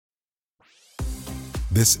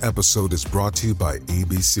This episode is brought to you by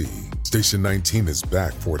ABC. Station 19 is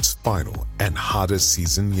back for its final and hottest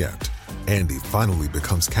season yet. Andy finally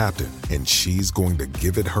becomes captain, and she's going to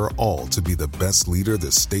give it her all to be the best leader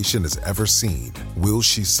the station has ever seen. Will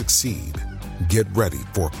she succeed? Get ready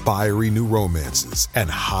for fiery new romances and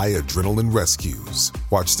high adrenaline rescues.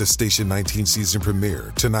 Watch the Station 19 season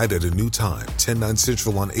premiere tonight at a new time, 10/9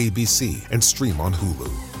 Central on ABC, and stream on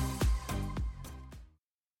Hulu.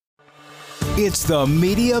 It's the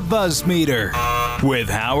Media Buzz Meter with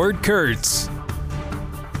Howard Kurtz.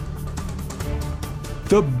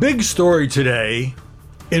 The big story today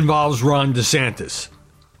involves Ron DeSantis.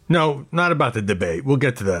 No, not about the debate. We'll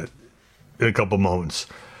get to that in a couple moments.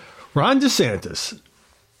 Ron DeSantis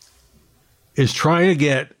is trying to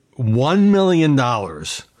get $1 million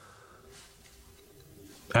out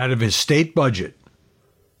of his state budget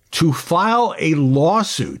to file a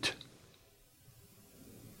lawsuit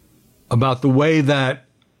about the way that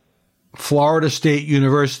Florida State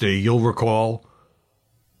University, you'll recall,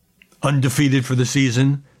 undefeated for the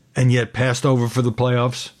season and yet passed over for the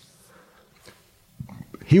playoffs.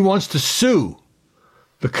 He wants to sue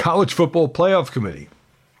the College Football Playoff Committee.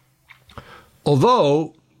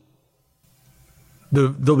 Although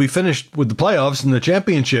they'll be finished with the playoffs and the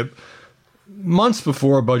championship months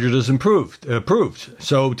before a budget is approved.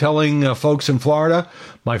 So telling folks in Florida,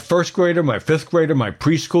 my first grader, my fifth grader, my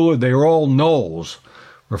preschooler, they are all Noles,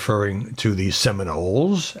 referring to the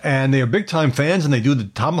Seminoles. And they are big time fans and they do the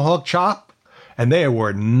tomahawk chop and they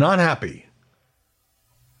were not happy.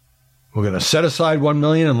 We're going to set aside $1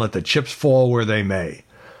 million and let the chips fall where they may.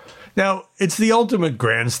 Now, it's the ultimate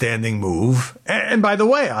grandstanding move. And by the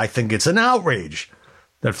way, I think it's an outrage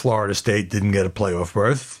that Florida State didn't get a playoff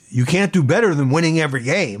berth. You can't do better than winning every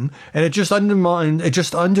game. And it just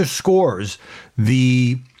underscores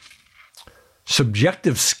the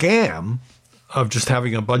subjective scam of just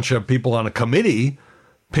having a bunch of people on a committee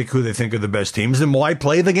pick who they think are the best teams. And why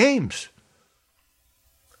play the games?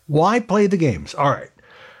 Why play the games? All right.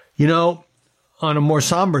 You know, on a more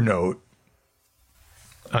somber note,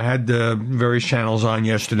 I had the various channels on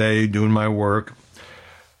yesterday doing my work,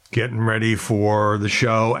 getting ready for the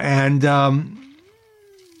show, and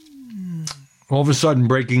all of a sudden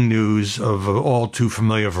breaking news of all too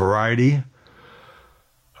familiar variety.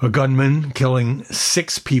 A gunman killing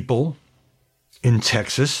 6 people in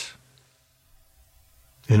Texas,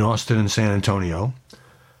 in Austin and San Antonio.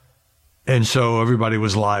 And so everybody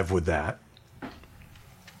was live with that.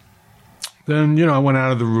 Then, I went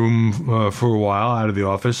out of the room for a while, out of the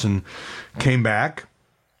office, and came back,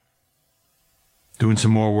 doing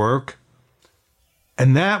some more work.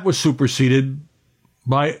 And that was superseded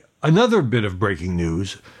by another bit of breaking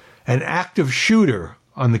news. An active shooter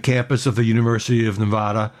on the campus of the University of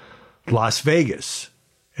Nevada, Las Vegas.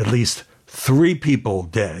 At least 3 people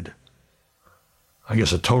dead. I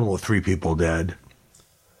guess a total of 3 people dead.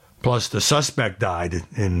 Plus the suspect died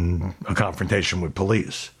in a confrontation with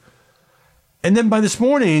police. And then by this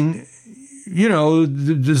morning,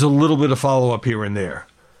 there's a little bit of follow-up here and there.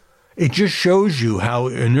 It just shows you how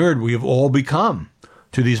inured we have all become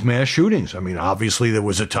to these mass shootings. I mean, obviously there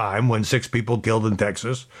was a time when 6 people killed in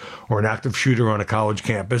Texas or an active shooter on a college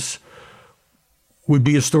campus would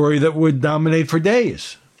be a story that would dominate for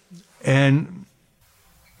days. And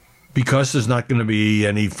because there's not going to be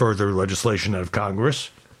any further legislation out of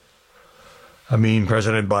Congress, I mean,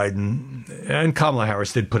 President Biden and Kamala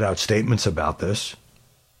Harris did put out statements about this.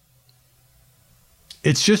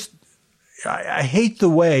 It's just, I hate the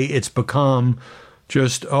way it's become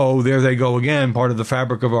just, there they go again, part of the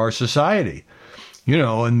fabric of our society.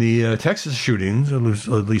 And the Texas shootings, at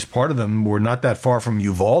least part of them, were not that far from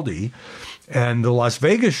Uvalde. And the Las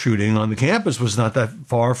Vegas shooting on the campus was not that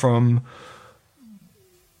far from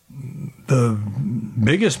the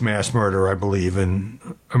biggest mass murder, I believe, in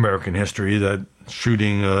American history, that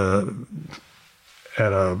shooting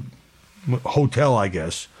at a hotel, I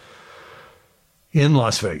guess, in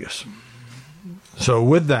Las Vegas. So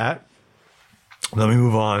with that, let me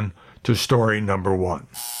move on to story number 1.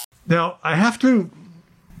 Now, I have to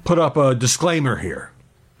put up a disclaimer here.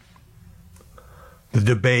 The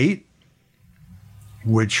debate,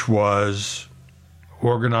 which was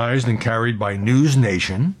organized and carried by News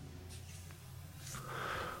Nation,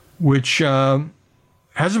 which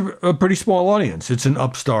has a pretty small audience. It's an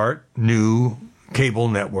upstart, new cable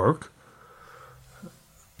network.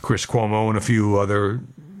 Chris Cuomo and a few other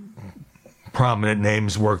prominent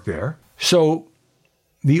names work there. So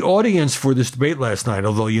the audience for this debate last night,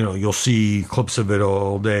 although, you'll see clips of it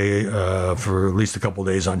all day for at least a couple of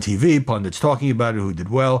days on TV, pundits talking about it, who did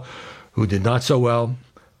well, who did not so well.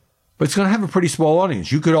 but it's going to have a pretty small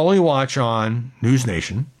audience. You could only watch on News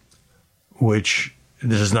Nation, which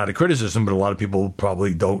this is not a criticism, but a lot of people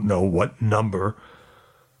probably don't know what number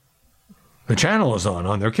the channel is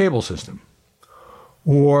on their cable system.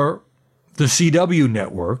 Or the CW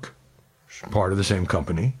network, part of the same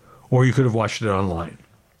company, or you could have watched it online.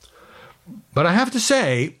 But I have to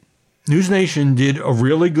say, News Nation did a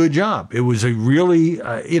really good job. It was a really,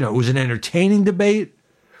 it was an entertaining debate.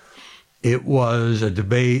 It was a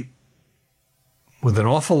debate with an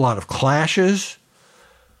awful lot of clashes.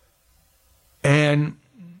 And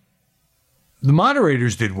the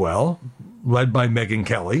moderators did well, led by Megyn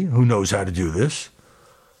Kelly, who knows how to do this.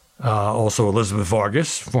 Also Elizabeth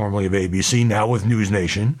Vargas, formerly of ABC, now with News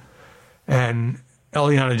Nation. And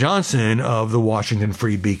Eliana Johnson of the Washington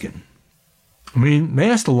Free Beacon. I mean,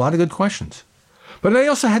 they asked a lot of good questions. But they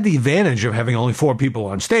also had the advantage of having only 4 people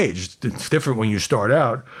on stage. It's different when you start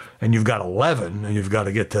out and you've got 11 and you've got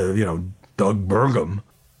to get to, Doug Burgum.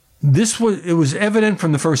 It was evident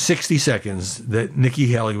from the first 60 seconds that Nikki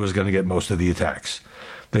Haley was going to get most of the attacks.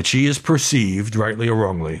 That she is perceived, rightly or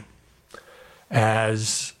wrongly,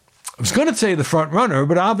 as, I was going to say the front runner,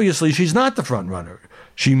 but obviously she's not the front runner.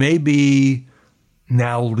 She may be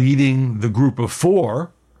now leading the group of 4,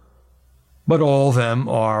 but all of them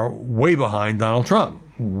are way behind Donald Trump,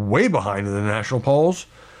 way behind in the national polls.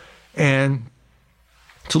 And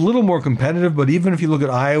it's a little more competitive, but even if you look at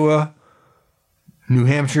Iowa, New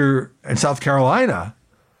Hampshire, and South Carolina,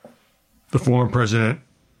 the former president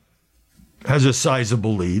has a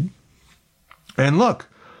sizable lead. And look,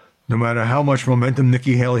 no matter how much momentum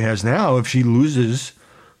Nikki Haley has now, if she loses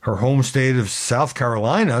her home state of South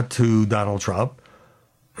Carolina to Donald Trump,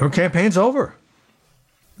 her campaign's over.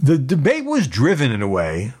 The debate was driven in a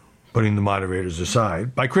way, putting the moderators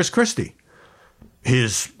aside, by Chris Christie.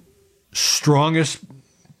 His strongest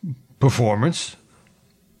performance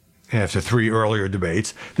after 3 earlier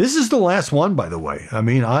debates. This is the last one, by the way. I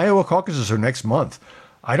mean, Iowa caucuses are next month.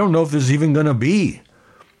 I don't know if there's even going to be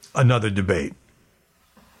another debate.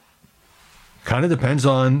 Kind of depends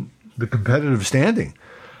on the competitive standing.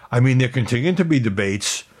 I mean, there continuing to be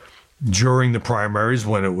debates during the primaries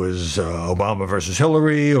when it was Obama versus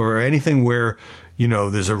Hillary or anything where,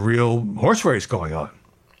 there's a real horse race going on.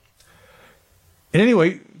 And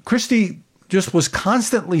anyway, Christie just was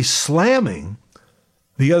constantly slamming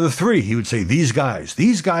the other 3. He would say, these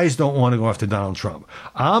guys don't want to go after Donald Trump.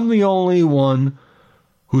 I'm the only one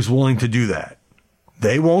who's willing to do that.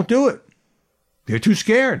 They won't do it. They're too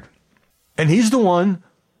scared. And he's the one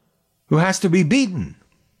who has to be beaten.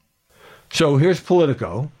 So here's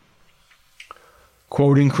Politico,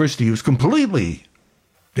 quoting Christie, who's completely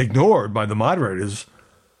ignored by the moderators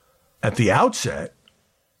at the outset.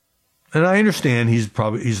 And I understand he's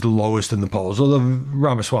the lowest in the polls, although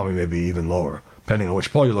Ramaswamy may be even lower, depending on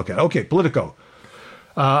which poll you look at. Okay, Politico.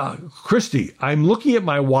 Christie, I'm looking at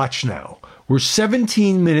my watch now. We're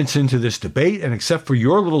 17 minutes into this debate, and except for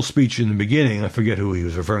your little speech in the beginning, I forget who he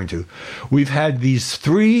was referring to, we've had these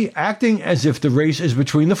 3 acting as if the race is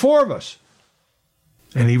between the 4 of us.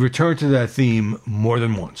 And he returned to that theme more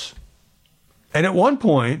than once. And at one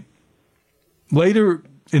point, later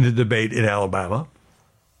in the debate in Alabama,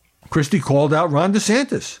 Christie called out Ron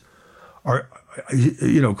DeSantis.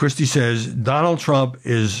 Christie says Donald Trump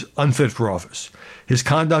is unfit for office. His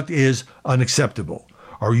conduct is unacceptable.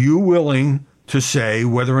 Are you willing to say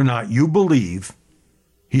whether or not you believe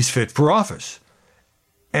he's fit for office?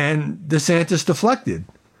 And DeSantis deflected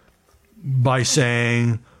by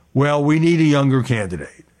saying, well, we need a younger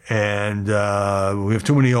candidate. And we have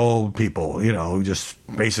too many old people, just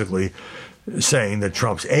basically saying that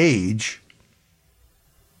Trump's age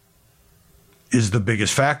is the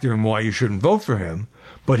biggest factor in why you shouldn't vote for him.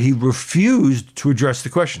 But he refused to address the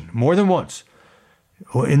question more than once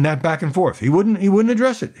in that back and forth. He wouldn't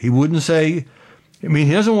address it. He wouldn't say,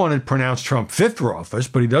 he doesn't want to pronounce Trump fit for office,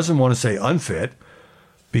 but he doesn't want to say unfit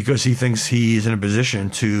because he thinks he's in a position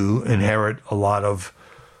to inherit a lot of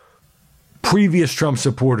previous Trump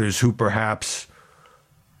supporters who perhaps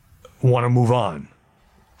want to move on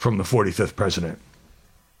from the 45th president.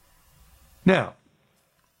 Now,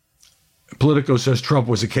 Politico says Trump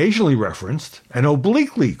was occasionally referenced and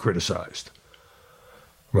obliquely criticized.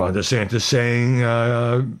 Ron DeSantis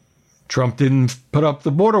saying Trump didn't put up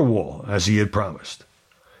the border wall as he had promised.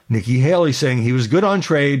 Nikki Haley saying he was good on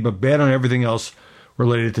trade but bad on everything else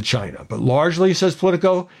related to China. But largely, says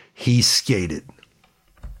Politico, he skated.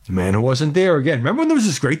 The man who wasn't there again. Remember when there was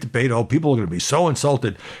this great debate? Oh, people are going to be so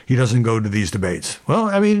insulted he doesn't go to these debates. Well,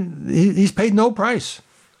 he's paid no price.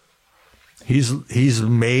 He's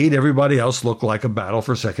made everybody else look like a battle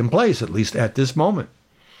for second place, at least at this moment.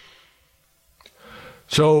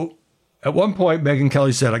 So at one point, Megyn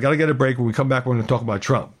Kelly said, I got to get a break. When we come back, we're going to talk about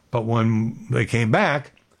Trump. But when they came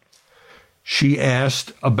back, she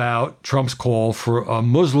asked about Trump's call for a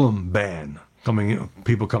Muslim ban,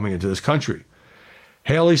 people coming into this country.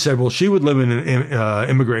 Haley said, well, she would limit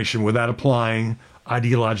immigration without applying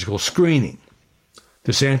ideological screening.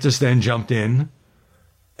 DeSantis then jumped in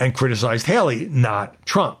and criticized Haley, not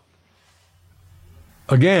Trump.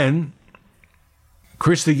 Again,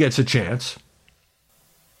 Christie gets a chance,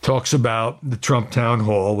 talks about the Trump town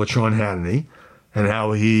hall with Sean Hannity and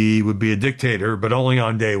how he would be a dictator, but only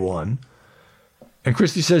on day one. And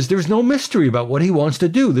Christie says there's no mystery about what he wants to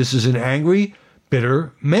do. This is an angry,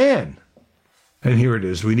 bitter man. And here it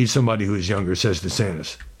is. We need somebody who is younger, says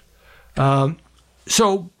DeSantis.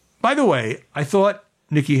 So, by the way, I thought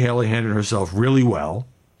Nikki Haley handled herself really well.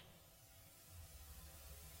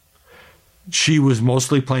 She was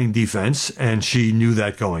mostly playing defense, and she knew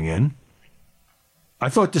that going in. I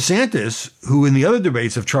thought DeSantis, who in the other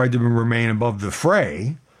debates have tried to remain above the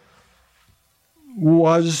fray,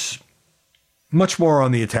 was much more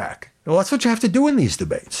on the attack. Well, that's what you have to do in these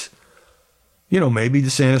debates. Maybe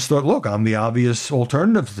DeSantis thought, look, I'm the obvious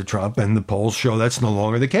alternative to Trump, and the polls show that's no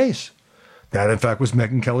longer the case. That, in fact, was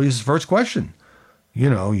Megyn Kelly's first question.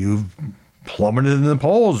 You've plummeted in the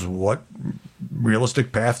polls. What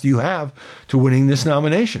realistic path do you have to winning this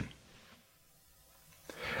nomination?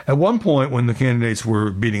 At one point, when the candidates were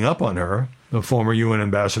beating up on her, the former UN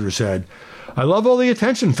ambassador said, I love all the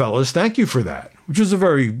attention, fellas. Thank you for that, which was a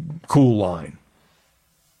very cool line.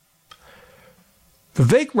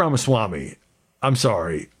 Vivek Ramaswamy, I'm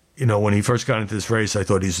sorry, when he first got into this race, I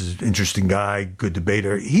thought he's an interesting guy, good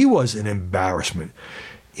debater. He was an embarrassment.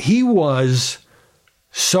 He was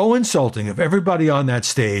so insulting of everybody on that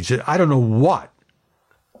stage that I don't know what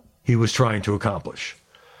he was trying to accomplish.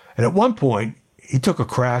 And at one point, he took a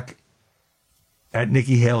crack at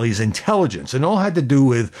Nikki Haley's intelligence, and all had to do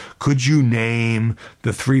with, could you name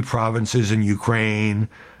the 3 provinces in Ukraine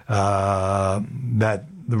that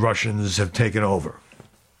the Russians have taken over?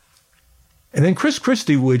 And then Chris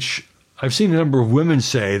Christie, which I've seen a number of women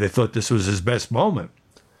say they thought this was his best moment,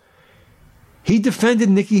 he defended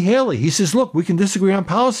Nikki Haley. He says, look, we can disagree on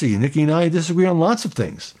policy. Nikki and I disagree on lots of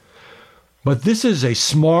things. But this is a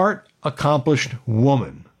smart, accomplished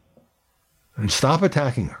woman. And stop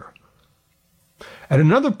attacking her. At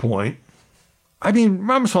another point,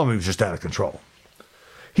 Ramaswamy was just out of control.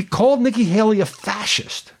 He called Nikki Haley a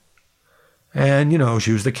fascist. And,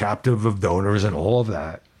 she was the captive of donors and all of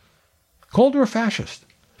that. Called her a fascist.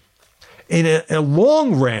 In a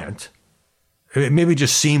long rant, it maybe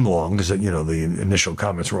just seemed long because, the initial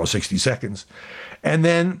comments were all 60 seconds. And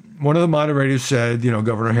then one of the moderators said,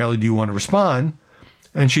 Governor Haley, do you want to respond?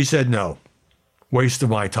 And she said, no, waste of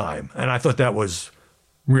my time. And I thought that was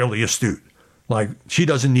really astute. Like, she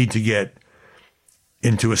doesn't need to get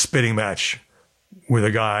into a spitting match with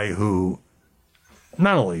a guy who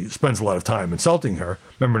not only spends a lot of time insulting her.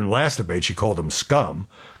 Remember in the last debate, she called him scum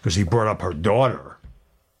because he brought up her daughter.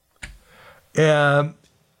 And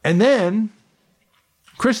then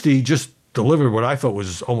Christie just delivered what I thought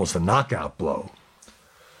was almost a knockout blow,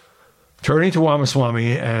 turning to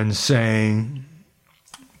Ramaswamy and saying,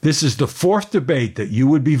 this is the 4th debate that you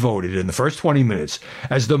would be voted in the first 20 minutes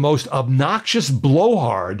as the most obnoxious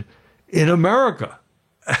blowhard in America.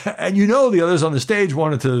 And the others on the stage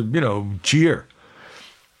wanted to, cheer.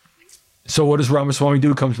 So what does Ramaswamy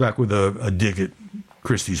do? Comes back with a dig at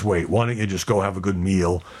Christie's weight. Why don't you just go have a good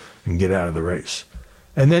meal and get out of the race?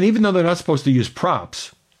 And then even though they're not supposed to use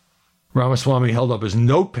props, Ramaswamy held up his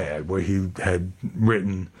notepad where he had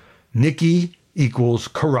written, Nikki equals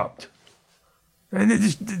corrupt. And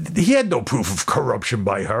he had no proof of corruption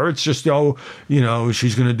by her. It's just, she's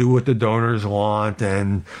going to do what the donors want.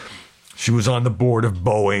 And she was on the board of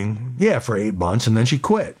Boeing, for 8 months, and then she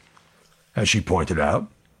quit, as she pointed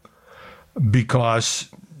out, because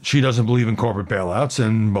she doesn't believe in corporate bailouts,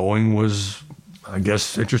 and Boeing was, I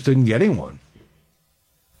guess, interested in getting one.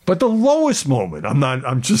 But the lowest moment,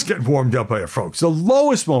 I'm just getting warmed up by it, folks. The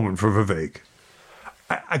lowest moment for Vivek,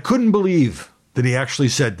 I couldn't believe that he actually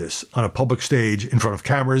said this on a public stage in front of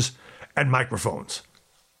cameras and microphones.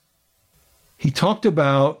 He talked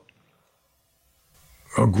about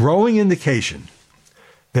a growing indication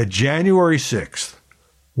that January 6th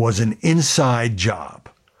was an inside job,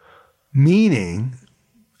 meaning,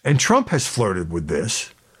 and Trump has flirted with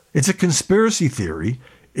this, it's a conspiracy theory,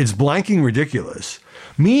 it's blanking ridiculous,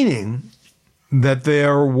 meaning that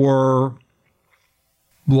there were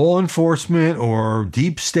law enforcement or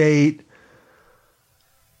deep state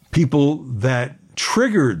people that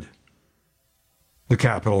triggered the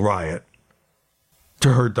Capitol riot to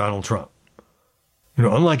hurt Donald Trump.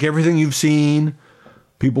 Unlike everything you've seen,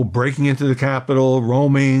 people breaking into the Capitol,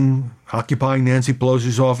 roaming, occupying Nancy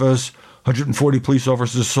Pelosi's office, 140 police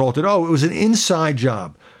officers assaulted. Oh, it was an inside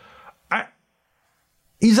job.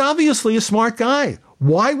 He's obviously a smart guy.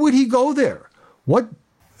 Why would he go there? What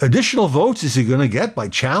additional votes is he going to get by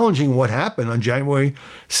challenging what happened on January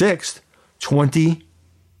 6th,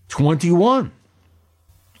 2021?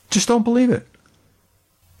 Just don't believe it.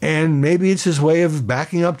 And maybe it's his way of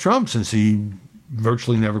backing up Trump, since he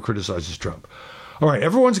virtually never criticizes Trump. All right,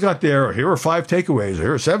 everyone's got here are 5 takeaways,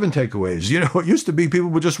 here are 7 takeaways. It used to be people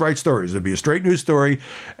would just write stories. There'd be a straight news story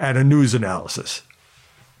and a news analysis.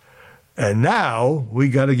 And now we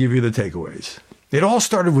got to give you the takeaways. It all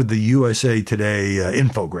started with the USA Today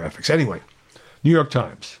infographics. Anyway, New York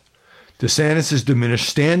Times. DeSantis' diminished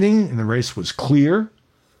standing in the race was clear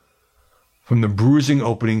from the bruising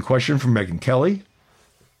opening question from Megyn Kelly.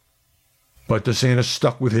 But DeSantis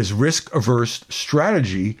stuck with his risk-averse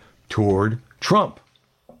strategy toward Trump.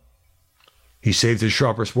 He saved his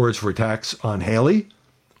sharpest words for attacks on Haley.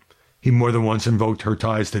 He more than once invoked her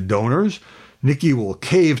ties to donors. Nikki will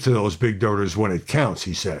cave to those big donors when it counts,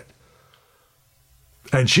 he said.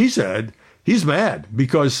 And she said he's mad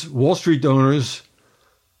because Wall Street donors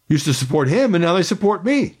used to support him and now they support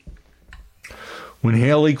me. When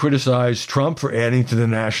Haley criticized Trump for adding to the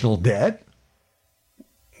national debt,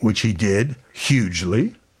 which he did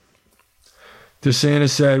hugely, DeSantis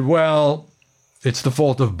said, well, it's the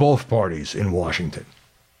fault of both parties in Washington.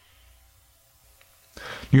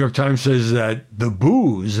 New York Times says that the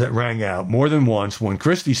boos that rang out more than once when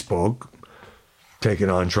Christie spoke, taking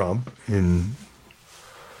on Trump in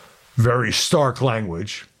very stark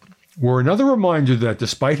language, were another reminder that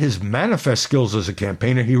despite his manifest skills as a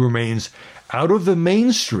campaigner, he remains out of the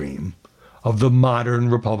mainstream of the modern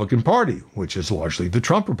Republican Party, which is largely the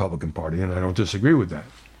Trump Republican Party, and I don't disagree with that.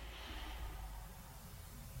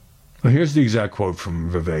 Well, here's the exact quote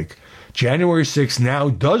from Vivek. January 6th now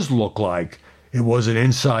does look like it was an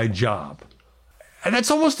inside job. And that's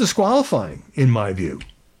almost disqualifying, in my view.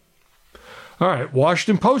 All right,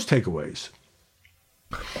 Washington Post takeaways.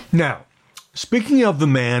 Now, speaking of the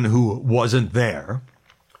man who wasn't there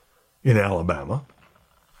in Alabama,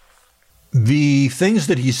 the things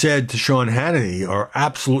that he said to Sean Hannity are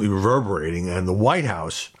absolutely reverberating, and the White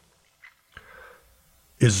House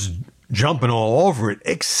is jumping all over it,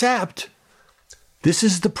 except this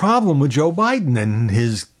is the problem with Joe Biden and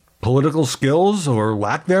his political skills or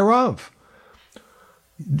lack thereof.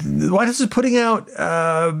 The White House is putting out,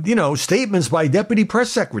 statements by deputy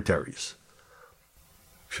press secretaries.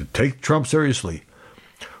 Should take Trump seriously.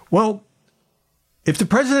 Well, if the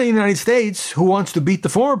president of the United States, who wants to beat the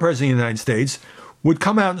former president of the United States, would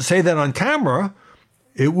come out and say that on camera,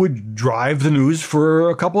 it would drive the news for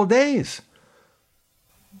a couple of days.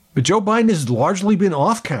 But Joe Biden has largely been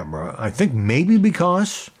off camera, I think maybe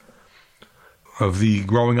because of the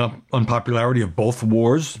growing up unpopularity of both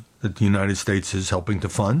wars that the United States is helping to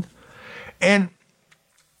fund. And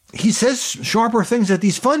he says sharper things at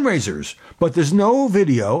these fundraisers, but there's no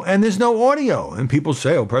video and there's no audio. And people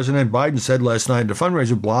say, oh, President Biden said last night at the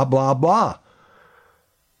fundraiser, blah, blah, blah.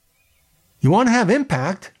 You want to have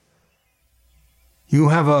impact? You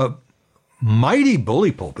have a mighty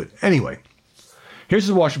bully pulpit. Anyway, here's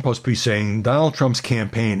the Washington Post piece saying Donald Trump's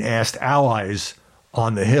campaign asked allies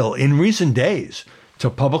on the Hill in recent days to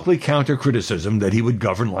publicly counter criticism that he would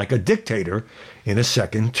govern like a dictator in a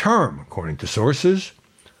second term, according to sources.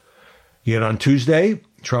 Yet on Tuesday,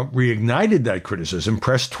 Trump reignited that criticism,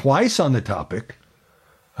 pressed twice on the topic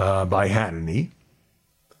by Hannity,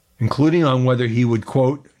 including on whether he would,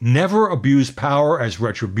 quote, never abuse power as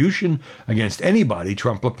retribution against anybody,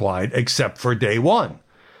 Trump replied, except for day one.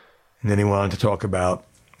 And then he went on to talk about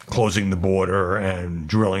closing the border and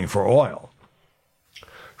drilling for oil.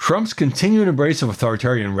 Trump's continued embrace of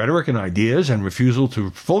authoritarian rhetoric and ideas and refusal to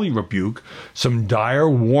fully rebuke some dire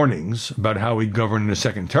warnings about how he'd govern in a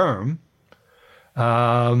second term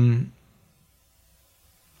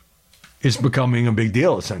is becoming a big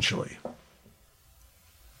deal, essentially.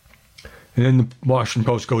 And then the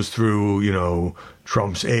Washington Post goes through,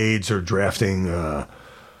 Trump's aides are drafting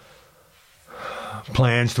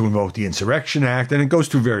plans to invoke the Insurrection Act, and it goes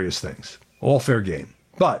through various things. All fair game.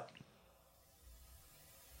 But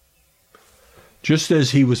just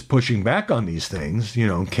as he was pushing back on these things,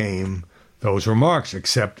 came those remarks,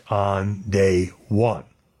 except on day one.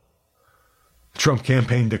 The Trump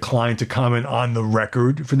campaign declined to comment on the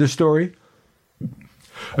record for this story.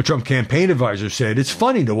 A Trump campaign advisor said, it's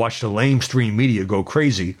funny to watch the lamestream media go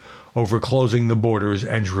crazy over closing the borders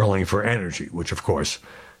and drilling for energy, which, of course,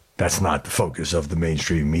 that's not the focus of the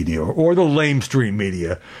mainstream media or the lamestream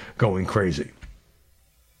media going crazy.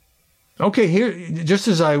 Okay, here, just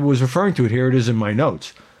as I was referring to it, here it is in my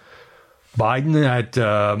notes. Biden at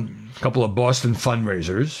a couple of Boston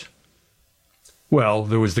fundraisers. Well,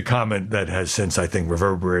 there was the comment that has since, I think,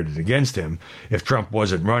 reverberated against him. If Trump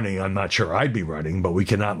wasn't running, I'm not sure I'd be running, but we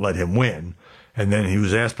cannot let him win. And then he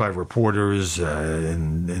was asked by reporters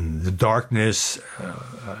in the darkness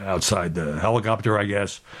outside the helicopter, I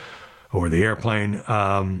guess, or the airplane,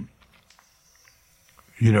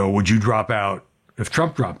 would you drop out if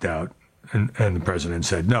Trump dropped out? And the president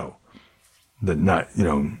said no, that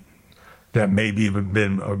may be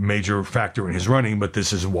been a major factor in his running, but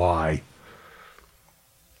this is why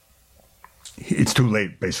it's too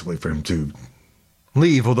late, basically, for him to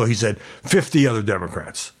leave, although he said 50 other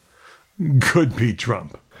Democrats could beat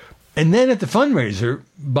Trump. And then at the fundraiser,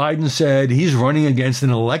 Biden said he's running against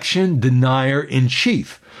an election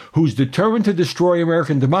denier-in-chief who's determined to destroy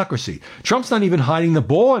American democracy. Trump's not even hiding the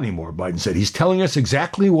ball anymore, Biden said. He's telling us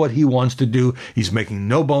exactly what he wants to do. He's making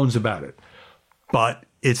no bones about it. But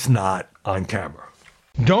it's not on camera.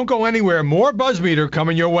 Don't go anywhere. More BuzzMeter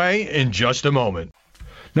coming your way in just a moment.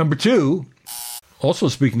 Number two, also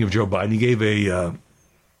speaking of Joe Biden, he gave a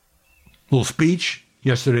little speech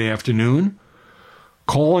yesterday afternoon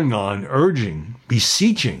calling on, urging,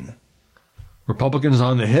 beseeching Republicans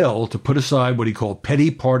on the Hill to put aside what he called petty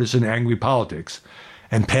partisan angry politics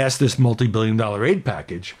and pass this multi-billion-dollar aid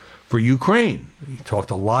package for Ukraine. He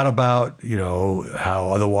talked a lot about,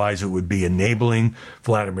 how otherwise it would be enabling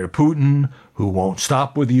Vladimir Putin, who won't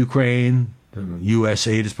stop with Ukraine. The U.S.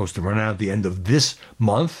 aid is supposed to run out at the end of this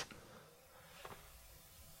month.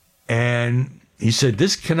 And he said,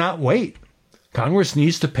 this cannot wait. Congress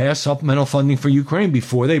needs to pass supplemental funding for Ukraine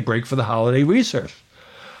before they break for the holiday recess.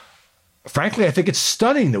 Frankly, I think it's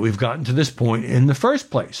stunning that we've gotten to this point in the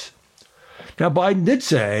first place. Now, Biden did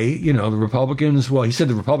say, the Republicans, he said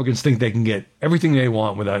the Republicans think they can get everything they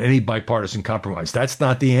want without any bipartisan compromise. That's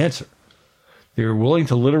not the answer. They're willing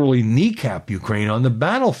to literally kneecap Ukraine on the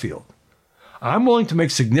battlefield. I'm willing to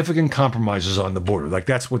make significant compromises on the border.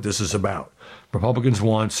 That's what this is about. Republicans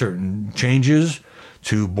want certain changes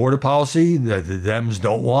to border policy that the Dems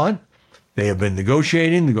don't want. They have been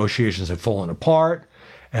negotiating. Negotiations have fallen apart.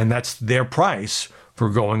 And that's their price for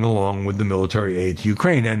going along with the military aid to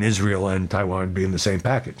Ukraine, and Israel and Taiwan being the same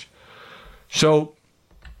package. So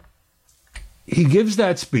he gives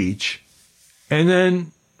that speech, and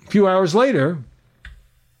then a few hours later,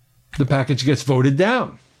 the package gets voted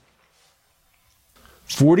down.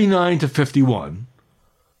 49 to 51,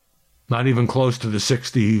 not even close to the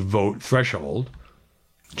 60 vote threshold.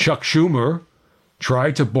 Chuck Schumer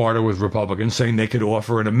tried to barter with Republicans, saying they could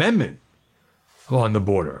offer an amendment on the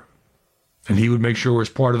border, and he would make sure it was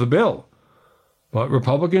part of the bill. But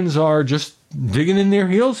Republicans are just digging in their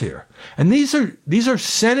heels here. And these are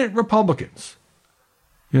Senate Republicans,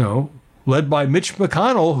 led by Mitch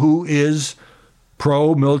McConnell, who is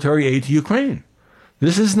pro-military aid to Ukraine.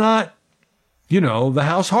 This is not, the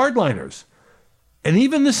House hardliners. And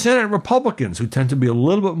even the Senate Republicans, who tend to be a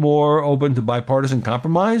little bit more open to bipartisan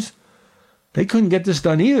compromise, they couldn't get this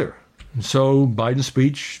done either. And so Biden's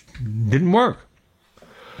speech didn't work.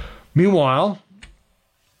 Meanwhile,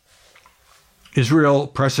 Israel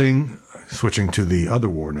switching to the other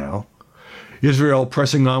war now, Israel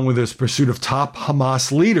pressing on with its pursuit of top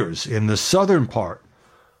Hamas leaders in the southern part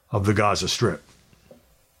of the Gaza Strip.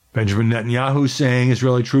 Benjamin Netanyahu saying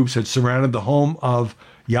Israeli troops had surrounded the home of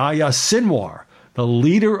Yahya Sinwar, the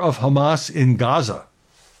leader of Hamas in Gaza,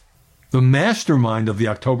 the mastermind of the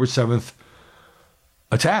October 7th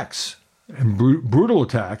attacks and brutal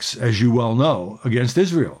attacks, as you well know, against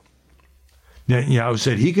Israel. Netanyahu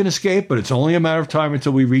said he can escape, but it's only a matter of time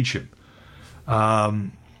until we reach him.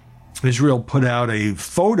 Israel put out a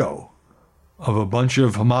photo of a bunch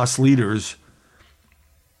of Hamas leaders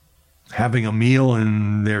having a meal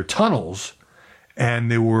in their tunnels, and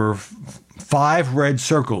there were 5 red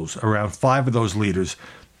circles around 5 of those leaders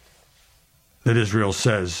that Israel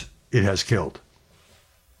says it has killed.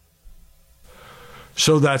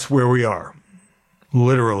 So that's where we are,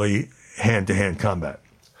 literally hand-to-hand combat.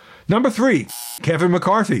 Number 3, Kevin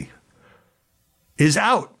McCarthy is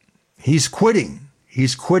out. He's quitting.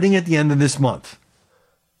 He's quitting at the end of this month.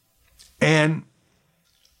 And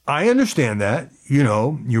I understand that.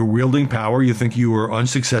 You're wielding power. You think you were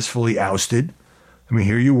unsuccessfully ousted. I mean,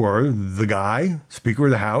 here you were, the guy, Speaker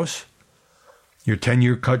of the House. Your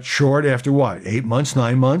tenure cut short after what, 8 months,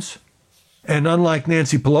 9 months? And unlike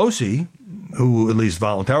Nancy Pelosi, who at least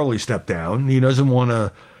voluntarily stepped down, he doesn't want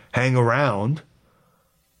to hang around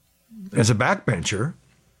as a backbencher.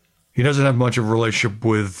 He doesn't have much of a relationship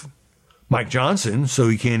with Mike Johnson, so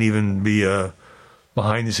he can't even be a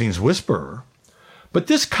behind-the-scenes whisperer. But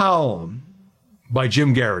this column by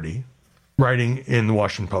Jim Garrity, writing in the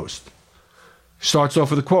Washington Post, starts off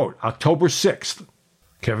with a quote. October 6th,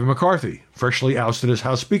 Kevin McCarthy, freshly ousted as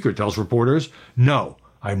House Speaker, tells reporters, "No,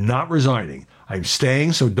 I'm not resigning. I'm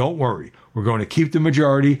staying, so don't worry. We're going to keep the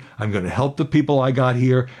majority. I'm going to help the people I got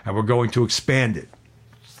here, and we're going to expand it."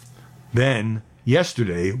 Then,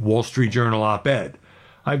 yesterday, Wall Street Journal op-ed.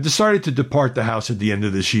 "I've decided to depart the House at the end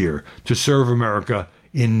of this year to serve America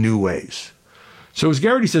in new ways." So as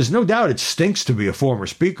Garrity says, no doubt it stinks to be a former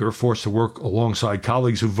speaker forced to work alongside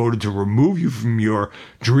colleagues who voted to remove you from your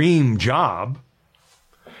dream job.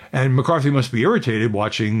 And McCarthy must be irritated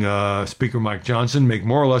watching Speaker Mike Johnson make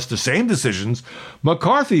more or less the same decisions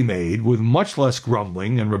McCarthy made with much less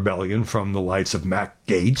grumbling and rebellion from the likes of Matt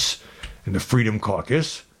Gaetz and the Freedom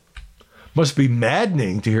Caucus. Must be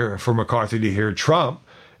maddening to hear for McCarthy to hear Trump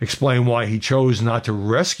explain why he chose not to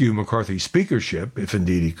rescue McCarthy's speakership, if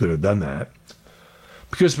indeed he could have done that.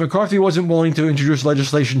 Because McCarthy wasn't willing to introduce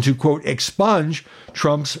legislation to, quote, expunge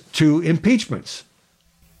Trump's 2 impeachments.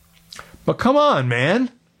 But come on, man.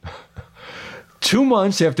 2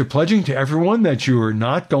 months after pledging to everyone that you are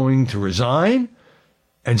not going to resign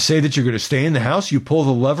and say that you're going to stay in the House, you pull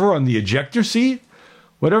the lever on the ejector seat?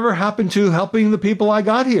 Whatever happened to helping the people I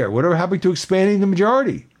got here? Whatever happened to expanding the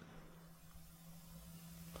majority?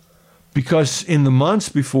 Because in the months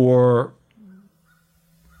before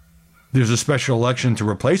there's a special election to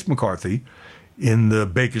replace McCarthy in the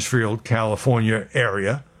Bakersfield, California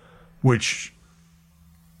area, which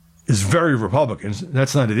is very Republican.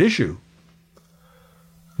 That's not an issue.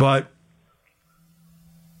 But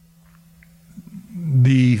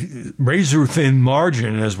the razor-thin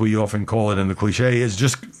margin, as we often call it in the cliche, is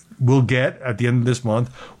just we'll get, at the end of this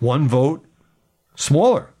month, 1 vote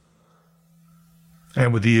smaller.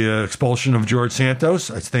 And with the expulsion of George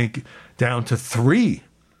Santos, I think down to 3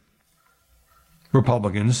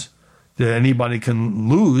 Republicans that anybody can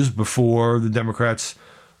lose before the Democrats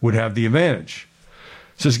would have the advantage.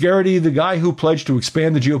 Says Garrity, the guy who pledged to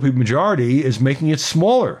expand the GOP majority is making it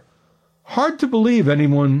smaller. Hard to believe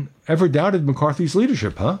anyone ever doubted McCarthy's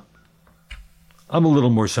leadership, huh? I'm a little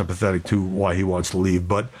more sympathetic to why he wants to leave,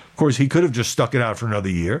 but of course he could have just stuck it out for another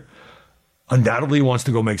year. Undoubtedly he wants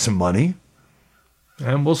to go make some money,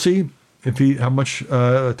 and we'll see if how much,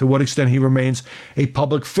 to what extent he remains a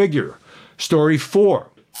public figure. Story 4.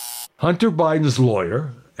 Hunter Biden's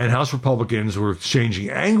lawyer and House Republicans were exchanging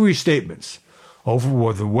angry statements over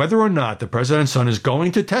whether or not the president's son is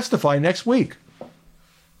going to testify next week.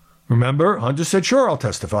 Remember, Hunter said, sure, I'll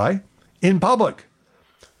testify in public.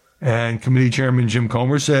 And committee chairman Jim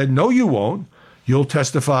Comer said, no, you won't. You'll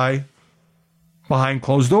testify behind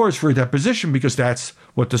closed doors for a deposition because that's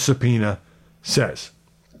what the subpoena says.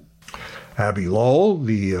 Abby Lowell,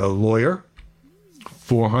 the lawyer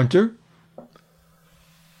for Hunter,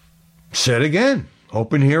 said again,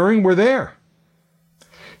 open hearing, we're there.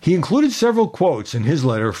 He included several quotes in his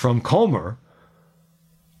letter from Comer,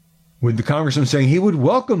 with the congressman saying he would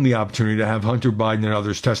welcome the opportunity to have Hunter Biden and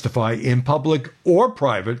others testify in public or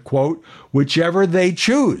private, quote, whichever they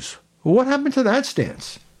choose. Well, what happened to that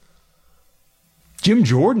stance? Jim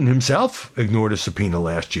Jordan himself ignored a subpoena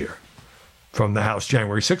last year from the House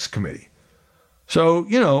January 6th committee. So,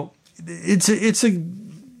 you know, it's a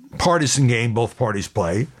partisan game both parties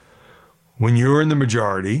play. When you're in the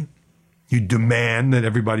majority, you demand that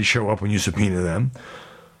everybody show up when you subpoena them.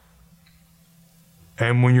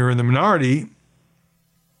 And when you're in the minority,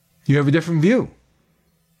 you have a different view.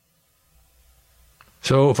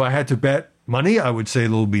 So if I had to bet money, I would say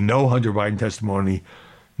there will be no Hunter Biden testimony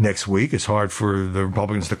next week. It's hard for the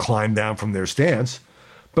Republicans to climb down from their stance.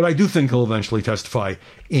 But I do think he'll eventually testify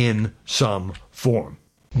in some form.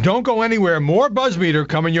 Don't go anywhere. More BuzzMeter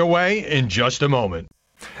coming your way in just a moment.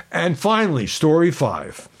 And finally, story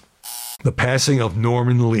 5. The passing of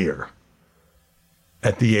Norman Lear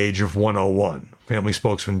at the age of 101. Family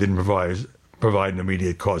spokesman didn't provide an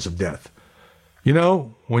immediate cause of death. You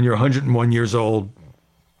know, when you're 101 years old,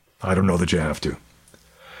 I don't know that you have to.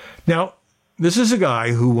 Now, this is a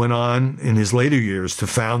guy who went on in his later years to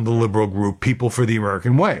found the liberal group People for the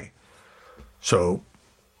American Way. So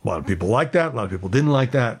a lot of people liked that. A lot of people didn't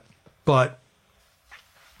like that. But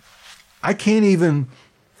I can't even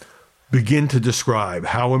begin to describe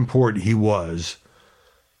how important he was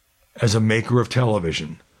as a maker of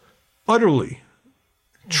television. Utterly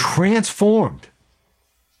transformed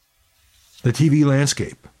the TV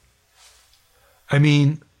landscape. I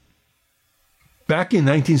mean, back in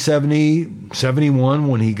 1970, 71,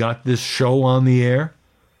 when he got this show on the air,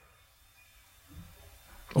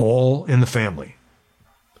 All in the Family,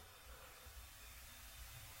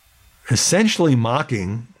 essentially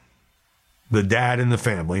mocking the dad in the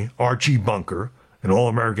family, Archie Bunker, an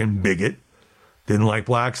all-American bigot, didn't like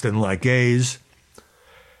blacks, didn't like gays.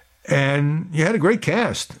 And you had a great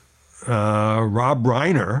cast. Rob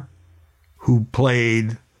Reiner, who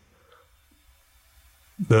played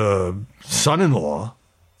the son-in-law,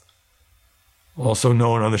 also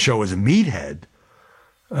known on the show as a meathead,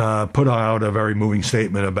 put out a very moving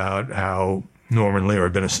statement about how Norman Lear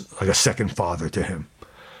had been like a second father to him.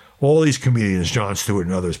 All these comedians, Jon Stewart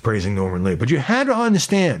and others, praising Norman Lear. But you had to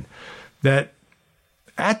understand that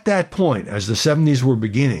at that point, as the 70s were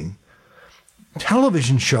beginning,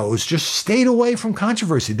 television shows just stayed away from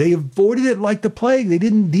controversy. They avoided it like the plague. They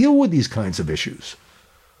didn't deal with these kinds of issues.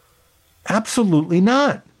 Absolutely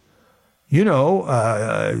not. You know,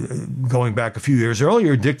 going back a few years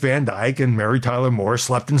earlier, Dick Van Dyke and Mary Tyler Moore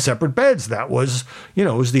slept in separate beds. That was, you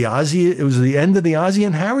know, it was the end of the Ozzie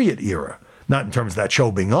and Harriet era. Not in terms of that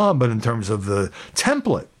show being on, but in terms of the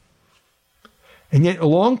template. And yet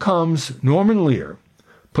along comes Norman Lear,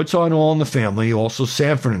 puts on All in the Family, also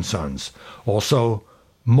Sanford and Sons, also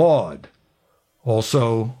Maude,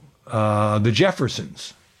 also the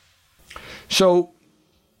Jeffersons. So,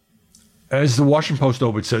 as the Washington Post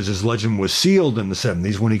obit says, his legend was sealed in the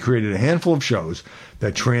 70s when he created a handful of shows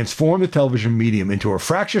that transformed the television medium into a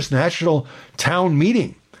fractious national town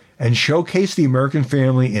meeting and showcased the American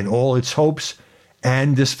family in all its hopes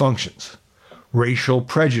and dysfunctions. Racial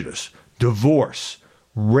prejudice, divorce,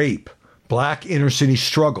 rape, black inner city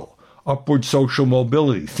struggle, upward social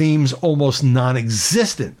mobility, themes almost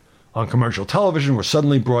non-existent on commercial television were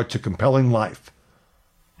suddenly brought to compelling life.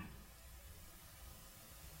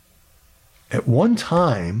 At one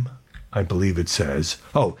time, I believe it says,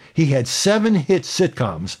 he had 7 hit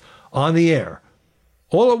sitcoms on the air,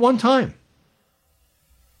 all at one time.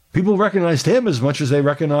 People recognized him as much as they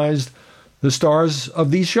recognized the stars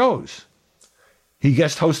of these shows. He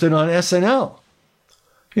guest hosted on SNL.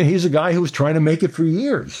 He's a guy who was trying to make it for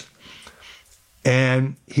years.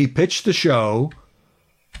 And he pitched the show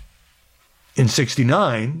in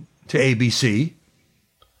 '69 to ABC.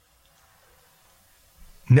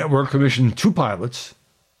 Network commissioned 2 pilots.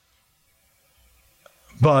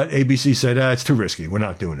 But ABC said, it's too risky. We're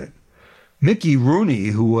not doing it. Mickey Rooney,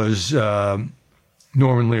 who was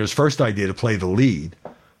Norman Lear's first idea to play the lead,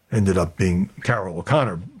 ended up being Carol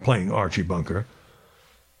O'Connor playing Archie Bunker,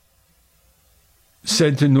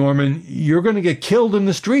 said to Norman, you're going to get killed in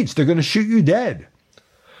the streets. They're going to shoot you dead.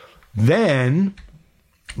 Then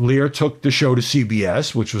Lear took the show to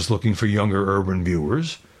CBS, which was looking for younger urban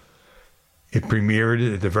viewers. It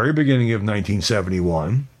premiered at the very beginning of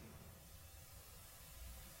 1971.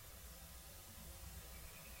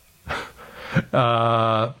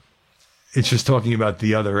 It's just talking about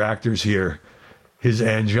the other actors here. His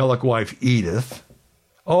angelic wife, Edith.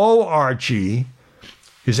 Oh, Archie.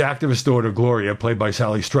 His activist daughter, Gloria, played by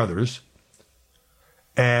Sally Struthers.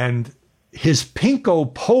 And his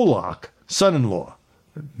pinko Polak son-in-law,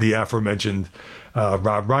 the aforementioned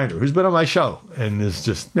Rob Reiner, who's been on my show and is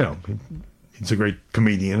just, he's a great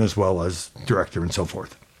comedian as well as director and so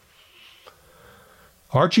forth.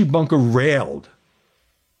 Archie Bunker railed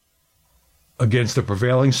against the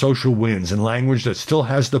prevailing social winds in language that still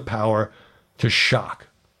has the power to shock.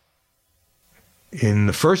 In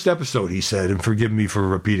the first episode, he said, and forgive me for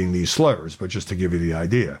repeating these slurs, but just to give you the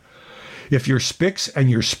idea, if your Spicks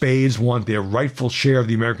and your Spades want their rightful share of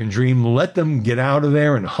the American dream, let them get out of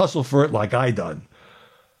there and hustle for it like I done.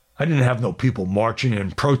 I didn't have no people marching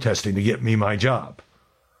and protesting to get me my job.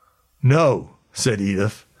 No, said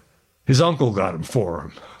Edith. His uncle got him for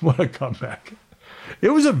him. What a comeback. It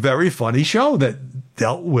was a very funny show that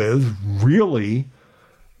dealt with really,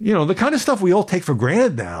 the kind of stuff we all take for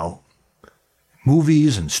granted now.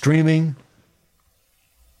 Movies and streaming.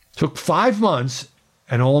 Took 5 months,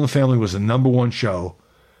 and All in the Family was the #1 show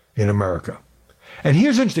in America. And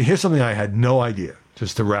here's interesting. Here's something I had no idea,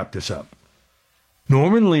 just to wrap this up.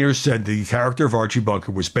 Norman Lear said the character of Archie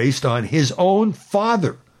Bunker was based on his own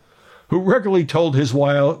father, who regularly told his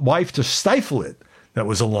wife to stifle it. That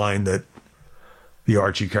was a line that the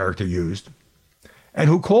Archie character used. And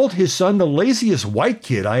who called his son the laziest white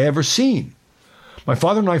kid I ever seen. My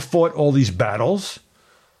father and I fought all these battles.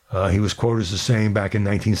 He was quoted as saying back in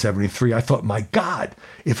 1973, I thought, my God,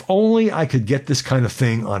 if only I could get this kind of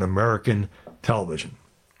thing on American television.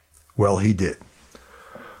 Well, he did.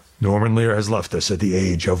 Norman Lear has left us at the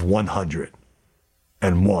age of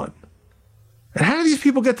 101. And how do these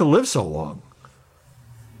people get to live so long?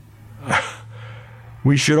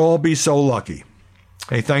 We should all be so lucky.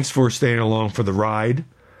 Hey, thanks for staying along for the ride.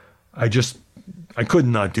 I could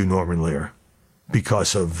not do Norman Lear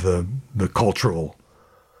because of the cultural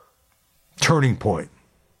turning point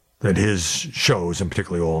that his shows, and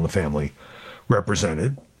particularly All in the Family,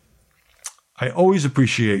 represented. I always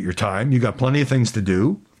appreciate your time. You got plenty of things to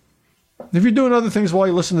do. If you're doing other things while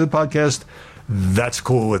you listen to the podcast, that's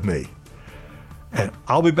cool with me. And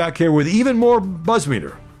I'll be back here with even more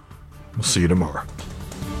Buzzmeter. We'll see you tomorrow.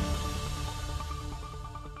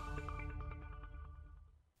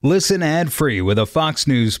 Listen ad-free with a Fox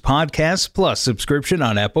News Podcast Plus subscription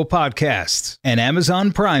on Apple Podcasts. And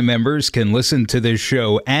Amazon Prime members can listen to this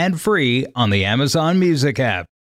show ad-free on the Amazon Music app.